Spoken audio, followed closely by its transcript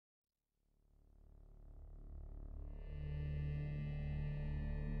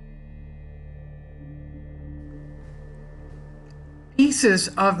Pieces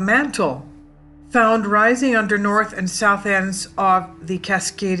of mantle found rising under north and south ends of the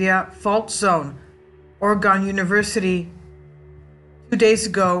Cascadia fault zone. Oregon University 2 days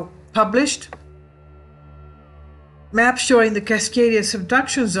ago published maps showing the Cascadia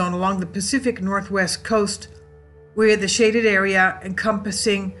subduction zone along the Pacific Northwest coast, where the shaded area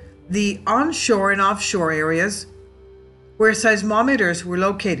encompassing the onshore and offshore areas where seismometers were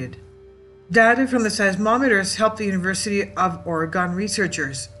located. Data from the seismometers helped the University of Oregon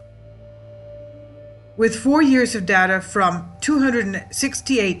researchers. With 4 years of data from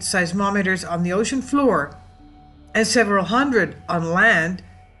 268 seismometers on the ocean floor and several hundred on land,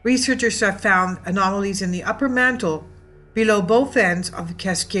 researchers have found anomalies in the upper mantle below both ends of the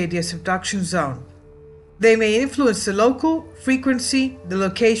Cascadia subduction zone. They may influence the local frequency, the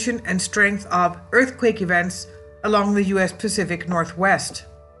location, and strength of earthquake events along the U.S. Pacific Northwest.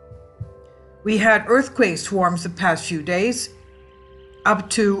 We had earthquake swarms the past few days, up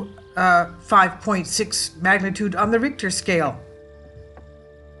to 5.6 magnitude on the Richter scale.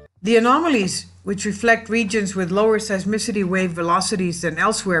 The anomalies, which reflect regions with lower seismicity wave velocities than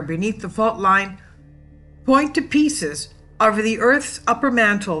elsewhere beneath the fault line, point to pieces of the Earth's upper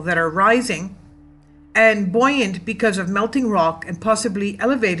mantle that are rising and buoyant because of melting rock and possibly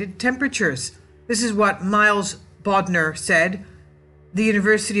elevated temperatures. This is what Miles Brodmer said, the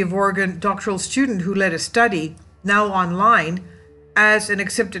University of Oregon doctoral student who led a study, now online, as an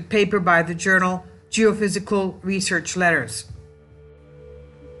accepted paper by the journal Geophysical Research Letters.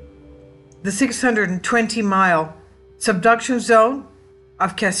 The 620-mile subduction zone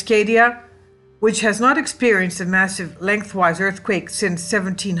of Cascadia, which has not experienced a massive lengthwise earthquake since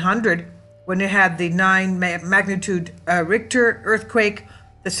 1700, when it had the 9 magnitude Richter earthquake,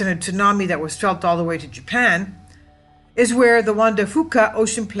 the sent a tsunami that was felt all the way to Japan, is where the Juan de Fuca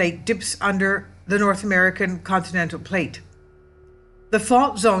ocean plate dips under the North American continental plate. The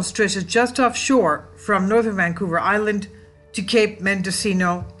fault zone stretches just offshore from northern Vancouver Island to Cape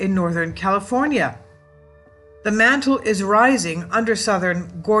Mendocino in northern California. The mantle is rising under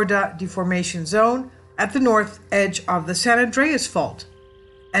southern Gorda Deformation Zone at the north edge of the San Andreas Fault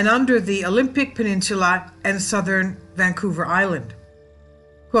and under the Olympic Peninsula and southern Vancouver Island.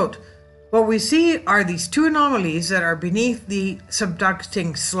 Quote, "What we see are these two anomalies that are beneath the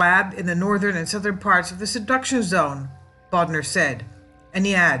subducting slab in the northern and southern parts of the subduction zone," Brodmer said. And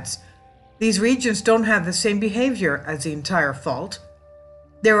he adds, "These regions don't have the same behavior as the entire fault.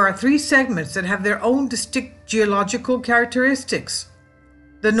 There are 3 segments that have their own distinct geological characteristics.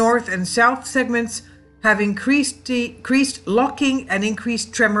 The north and south segments have increased locking and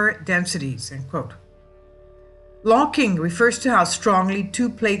increased tremor densities." End quote. Locking refers to how strongly 2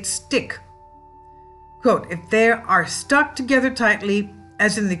 plates stick. Quote, "If they are stuck together tightly,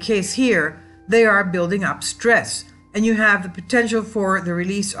 as in the case here, they are building up stress, and you have the potential for the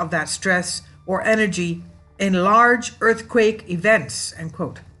release of that stress or energy in large earthquake events," end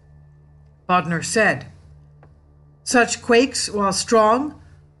quote. Brodmer said, "Such quakes, while strong,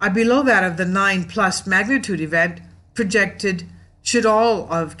 are below that of the 9+ magnitude event projected should all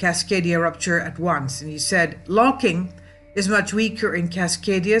of Cascadia rupture at once." And he said, "Locking is much weaker in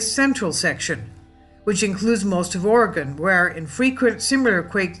Cascadia's central section, which includes most of Oregon, where infrequent similar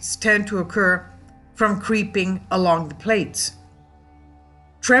quakes tend to occur from creeping along the plates."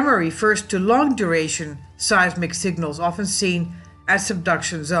 Tremor refers to long-duration seismic signals often seen at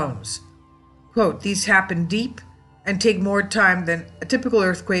subduction zones. Quote, "These happen deep and take more time than a typical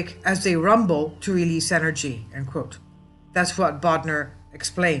earthquake as they rumble to release energy," end quote. That's what Brodmer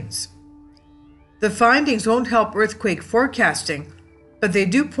explains. The findings won't help earthquake forecasting, but they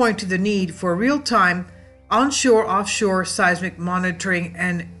do point to the need for real-time onshore-offshore seismic monitoring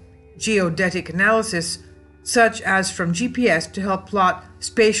and geodetic analysis, such as from GPS, to help plot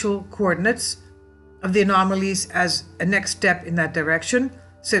spatial coordinates of the anomalies as a next step in that direction,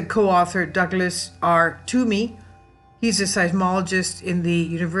 said co-author Douglas R. Toomey. He's a seismologist in the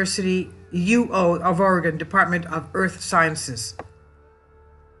University of Oregon Department of Earth Sciences.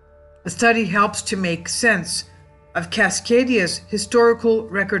 The study helps to make sense of Cascadia's historical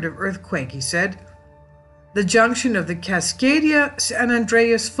record of earthquake, he said. "The junction of the Cascadia-San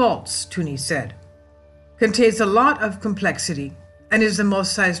Andreas faults," Toomey said, "contains a lot of complexity and is the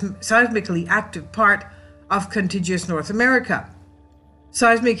most seismically active part of contiguous North America.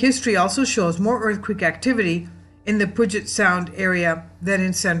 Seismic history also shows more earthquake activity in the Puget Sound area than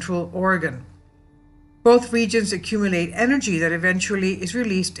in central Oregon. Both regions accumulate energy that eventually is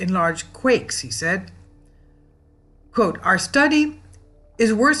released in large quakes," he said. Quote, "Our study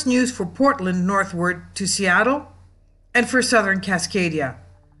is worse news for Portland northward to Seattle and for southern Cascadia.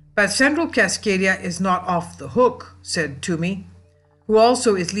 But central Cascadia is not off the hook," said Toomey. who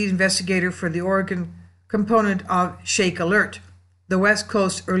also is lead investigator for the Oregon component of Shake Alert, the West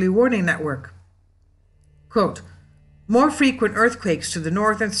Coast Early Warning Network. Quote, more frequent earthquakes to the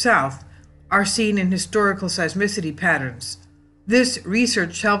north and south are seen in historical seismicity patterns. This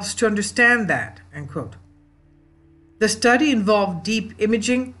research helps to understand that, end quote. The study involved deep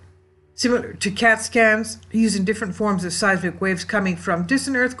imaging, similar to CAT scans, using different forms of seismic waves coming from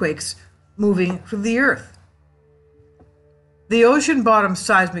distant earthquakes moving through the earth. The ocean bottom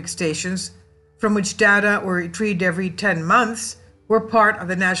seismic stations, from which data were retrieved every 10 months, were part of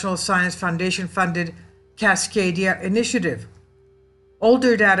the National Science Foundation-funded Cascadia initiative.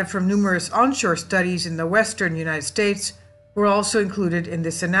 Older data from numerous onshore studies in the western United States were also included in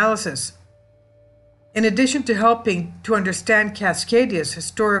this analysis. In addition to helping to understand Cascadia's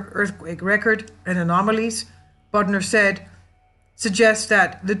historic earthquake record and anomalies, Brodmer said, suggests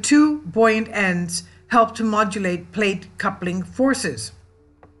that the two buoyant ends help to modulate plate coupling forces.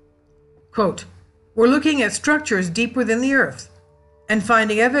 Quote, we're looking at structures deep within the Earth and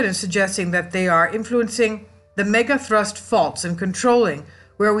finding evidence suggesting that they are influencing the megathrust faults and controlling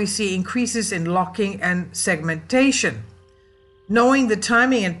where we see increases in locking and segmentation. Knowing the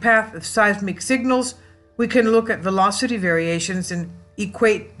timing and path of seismic signals, we can look at velocity variations and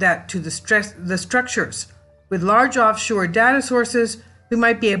equate that to the structures. With large offshore data sources, we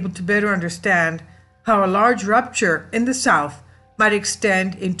might be able to better understand how a large rupture in the south might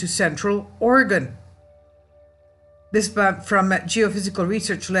extend into central Oregon. This from geophysical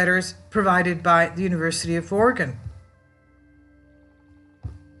research letters provided by the University of Oregon.